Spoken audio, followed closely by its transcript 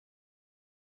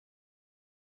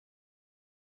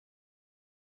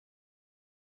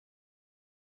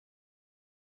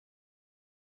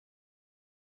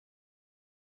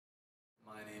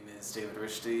My name is David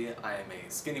Rishty. I am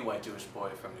a skinny white Jewish boy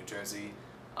from New Jersey.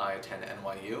 I attend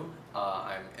NYU.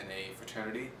 I'm in a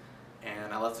fraternity,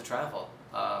 and I love to travel.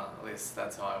 At least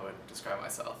that's how I would describe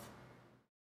myself.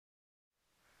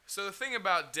 So the thing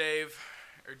about Dave,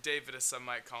 or David as some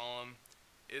might call him,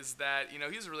 is that, you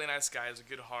know, he's a really nice guy, he has a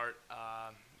good heart,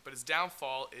 but his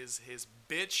downfall is his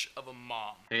bitch of a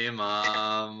mom. Hey,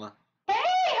 Mom. Hey,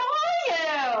 how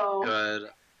are you? Good.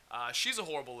 She's a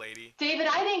horrible lady. David,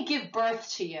 I didn't give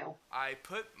birth to you. I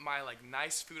put my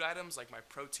nice food items, like my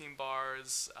protein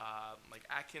bars, like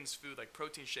Atkins food, like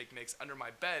protein shake mix, under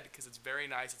my bed because it's very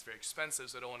nice, it's very expensive,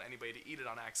 so I don't want anybody to eat it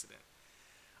on accident.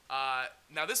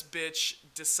 Now this bitch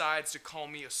decides to call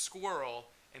me a squirrel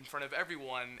in front of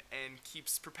everyone and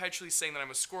keeps perpetually saying that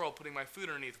I'm a squirrel putting my food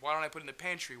underneath. Why don't I put it in the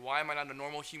pantry? Why am I not a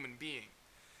normal human being?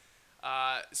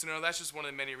 So no, that's just one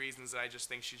of the many reasons that I just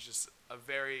think she's just a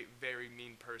very, very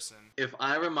mean person. If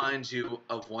I remind you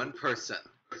of one person,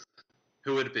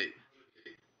 who would it be?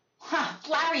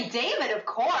 Larry David, of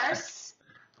course.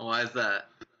 Why is that?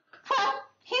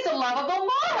 He's a lovable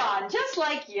moron, just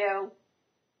like you.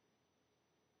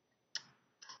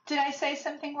 Did I say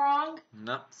something wrong?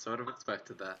 Nope, sort of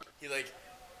expected that.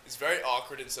 He's very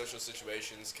awkward in social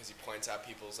situations because he points out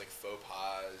people's faux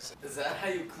pas. Is that how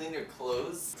you clean your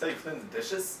clothes? That's how you clean the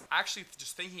dishes? Actually,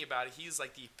 just thinking about it, he's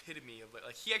like the epitome of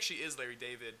he actually is Larry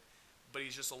David, but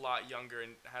he's just a lot younger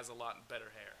and has a lot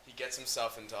better hair. He gets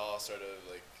himself into all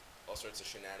sorts of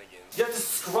shenanigans. You have to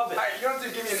scrub it. Alright, you don't have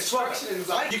to give me instructions.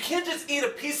 You can't just eat a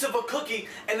piece of a cookie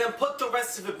and then put the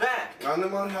rest of it back. I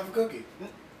don't want to have a cookie.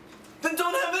 Then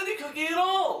don't have any cookie at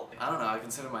all! I don't know, I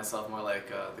consider myself more like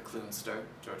the Cloonster,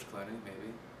 George Clooney,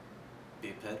 maybe.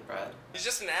 B. Pitt, Brad. He's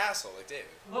just an asshole, like David.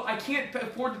 Look, I can't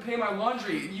afford to pay my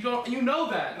laundry. You know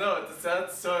that. No, it's a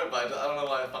sad story, but I don't know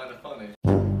why I find it funny.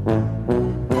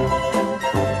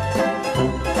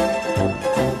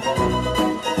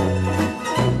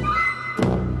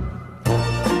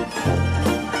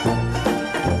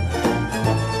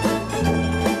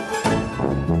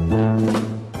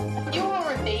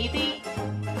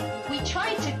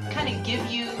 Give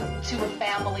you to a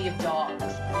family of dogs.